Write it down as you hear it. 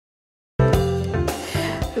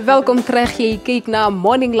Welkom krijg je kyk naar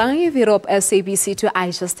Morning Live hier op SABC 2. I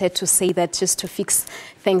just had to say that just to fix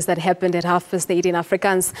things that happened at 8:30 in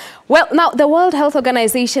Afrikaans. Well, now the World Health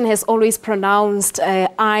Organization has always pronounced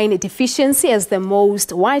iron deficiency as the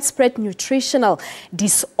most widespread nutritional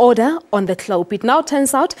disorder on the globe. It now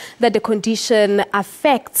turns out that the condition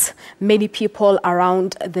affects many people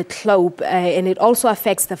around the globe, and it also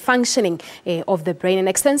affects the functioning of the brain. An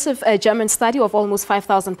extensive German study of almost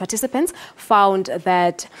 5,000 participants found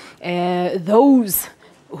that those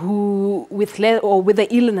who with the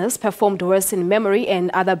illness performed worse in memory and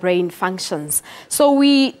other brain functions. So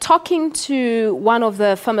we're talking to one of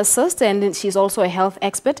the pharmacists, and she's also a health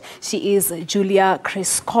expert. She is Giulia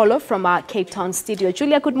Criscuolo from our Cape Town studio.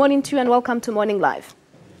 Giulia, good morning to you and welcome to Morning Live.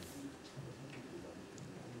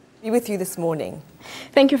 Be with you this morning.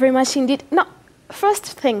 Thank you very much indeed. Now, first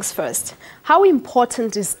things first, how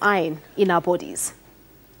important is iron in our bodies?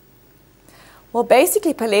 Well,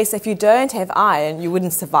 basically, Palesa, if you don't have iron, you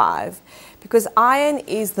wouldn't survive, because iron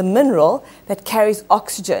is the mineral that carries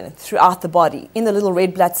oxygen throughout the body in the little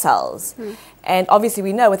red blood cells. And obviously,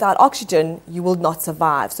 we know without oxygen, you will not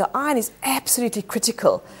survive. So iron is absolutely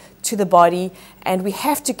critical to the body, and we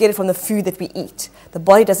have to get it from the food that we eat. The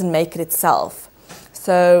body doesn't make it itself.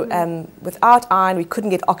 So without iron, we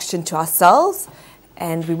couldn't get oxygen to our cells,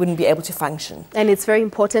 and we wouldn't be able to function. And it's very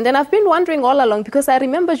important. And I've been wondering all along, because I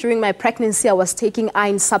remember during my pregnancy, I was taking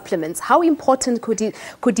iron supplements. How important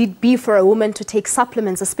could it be for a woman to take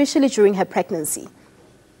supplements, especially during her pregnancy?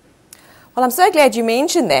 Well, I'm so glad you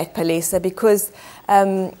mentioned that, Palesa, because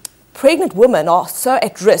pregnant women are so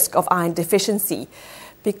at risk of iron deficiency,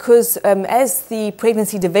 because as the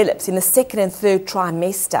pregnancy develops in the second and third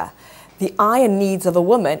trimester, the iron needs of a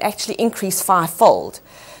woman actually increase fivefold.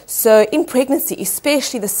 So in pregnancy,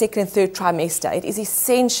 especially the second and third trimester, it is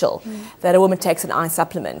essential that a woman takes an iron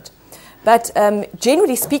supplement. But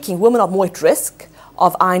generally speaking, women are more at risk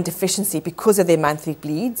of iron deficiency because of their monthly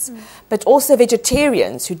bleeds, but also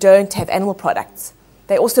vegetarians who don't have animal products.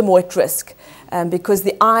 They're also more at risk because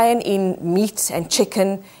the iron in meat and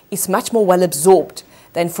chicken is much more well absorbed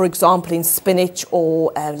than, for example, in spinach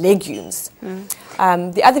or legumes.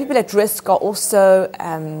 The other people at risk are also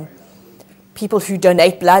people who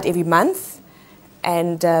donate blood every month,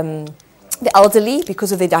 and the elderly,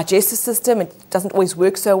 because of their digestive system, it doesn't always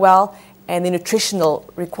work so well, and the nutritional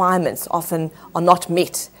requirements often are not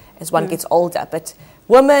met as one gets older. But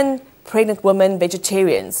women, pregnant women,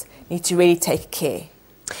 vegetarians need to really take care.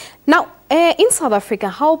 Now, in South Africa,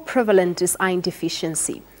 how prevalent is iron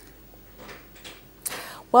deficiency?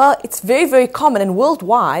 Well, it's very, very common, and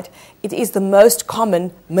worldwide, it is the most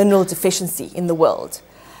common mineral deficiency in the world.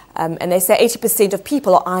 And they say 80% of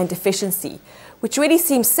people are iron deficiency, which really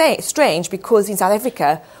seems strange because in South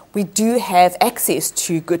Africa, we do have access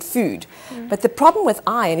to good food. But the problem with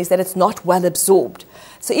iron is that it's not well absorbed.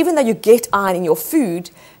 So even though you get iron in your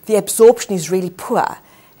food, the absorption is really poor.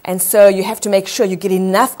 And so you have to make sure you get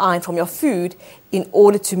enough iron from your food in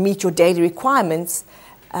order to meet your daily requirements.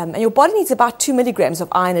 And your body needs about 2 milligrams of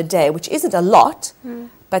iron a day, which isn't a lot,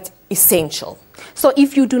 but essential. So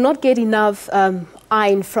if you do not get enough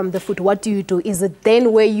iron from the food, what do you do? Is it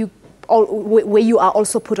then where you are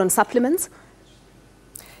also put on supplements?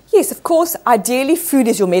 Yes, of course. Ideally, food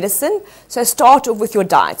is your medicine. So start off with your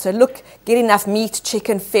diet. So look, get enough meat,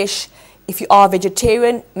 chicken, fish. If you are a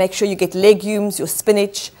vegetarian, make sure you get legumes, your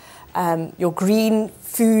spinach, your green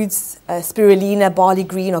foods, spirulina, barley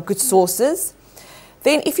green are good sources.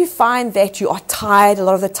 Then if you find that you are tired a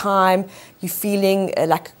lot of the time, you're feeling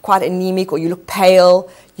like quite anemic, or you look pale,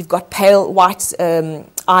 you've got pale white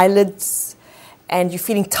eyelids, and you're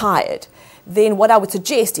feeling tired, then what I would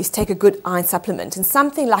suggest is take a good iron supplement. And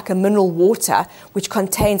something like a mineral water, which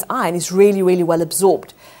contains iron, is really, really well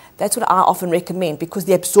absorbed. That's what I often recommend, because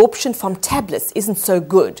the absorption from tablets isn't so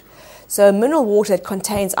good. So mineral water that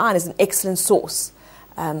contains iron is an excellent source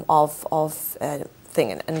of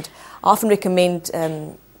thing. And I often recommend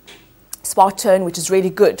Spartone, which is really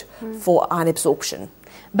good for iron absorption.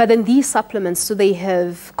 But then these supplements, do they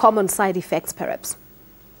have common side effects perhaps?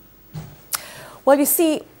 Well, you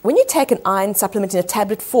see, when you take an iron supplement in a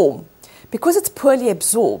tablet form, because it's poorly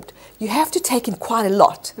absorbed, you have to take in quite a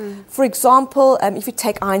lot. For example, if you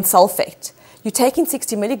take iron sulfate, you take in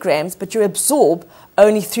 60 milligrams, but you absorb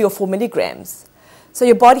only 3 or 4 milligrams. So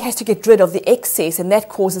your body has to get rid of the excess, and that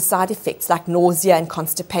causes side effects like nausea and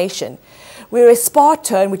constipation. Whereas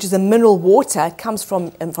Spartone, which is a mineral water, it comes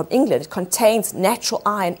from England, it contains natural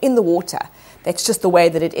iron in the water. That's just the way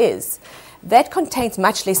that it is. That contains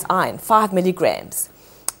much less iron, 5 milligrams.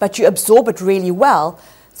 But you absorb it really well,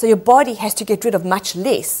 so your body has to get rid of much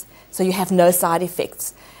less, so you have no side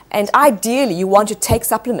effects. And ideally, you want to take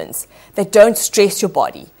supplements that don't stress your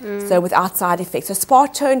body, so without side effects. So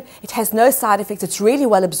Spartone, it has no side effects, it's really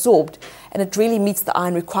well absorbed, and it really meets the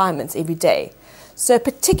iron requirements every day. So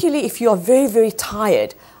particularly if you are very, very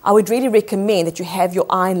tired, I would really recommend that you have your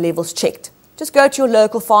iron levels checked. Just go to your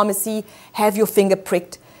local pharmacy, have your finger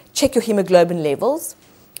pricked, check your hemoglobin levels.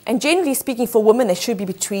 And generally speaking, for women, they should be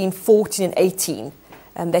between 14 and 18.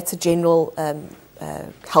 That's a general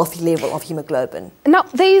healthy level of hemoglobin. Now,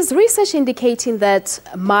 there is research indicating that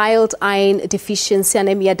mild iron deficiency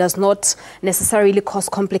anemia does not necessarily cause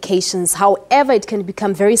complications. However, it can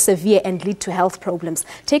become very severe and lead to health problems.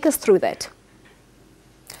 Take us through that.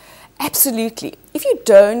 Absolutely. If you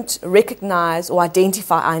don't recognize or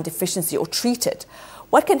identify iron deficiency or treat it,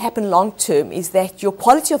 what can happen long term is that your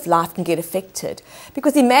quality of life can get affected.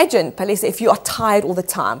 Because imagine, Palesa, if you are tired all the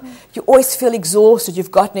time, you always feel exhausted,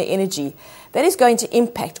 you've got no energy, that is going to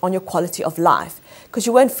impact on your quality of life because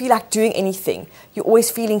you won't feel like doing anything. You're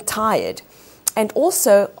always feeling tired. And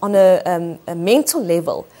also on a mental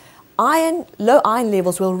level, low iron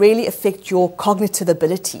levels will really affect your cognitive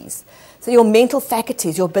abilities. So your mental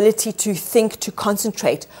faculties, your ability to think, to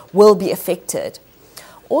concentrate will be affected.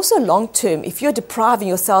 Also long term, if you're depriving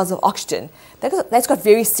your cells of oxygen, that's got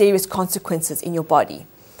very serious consequences in your body.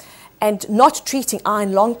 And not treating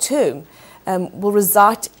iron long term will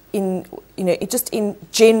result in, just in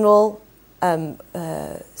general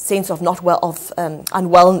sense of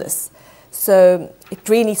unwellness. So it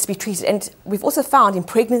really needs to be treated. And we've also found in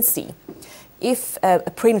pregnancy, if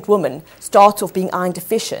a pregnant woman starts off being iron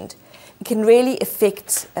deficient, it can really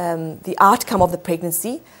affect the outcome of the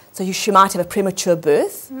pregnancy. So she might have a premature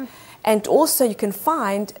birth. And also you can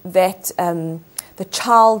find that the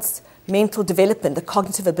child's mental development, the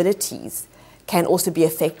cognitive abilities, can also be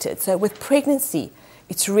affected. So with pregnancy,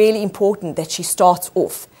 it's really important that she starts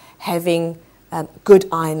off having good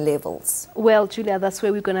iron levels. Well, Giulia, that's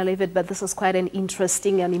where we're going to leave it, but this is quite an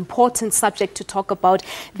interesting and important subject to talk about,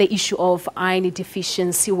 the issue of iron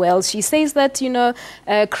deficiency. Well, she says that,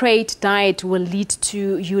 a great diet will lead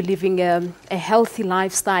to you living a healthy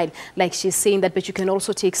lifestyle, like she's saying that, but you can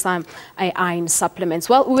also take some iron supplements.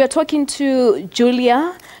 Well, we are talking to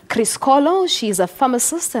Giulia Criscuolo. She's a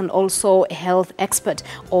pharmacist and also a health expert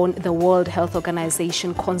on the World Health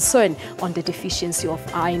Organization concern on the deficiency of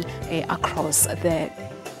iron across the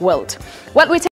world. Well, we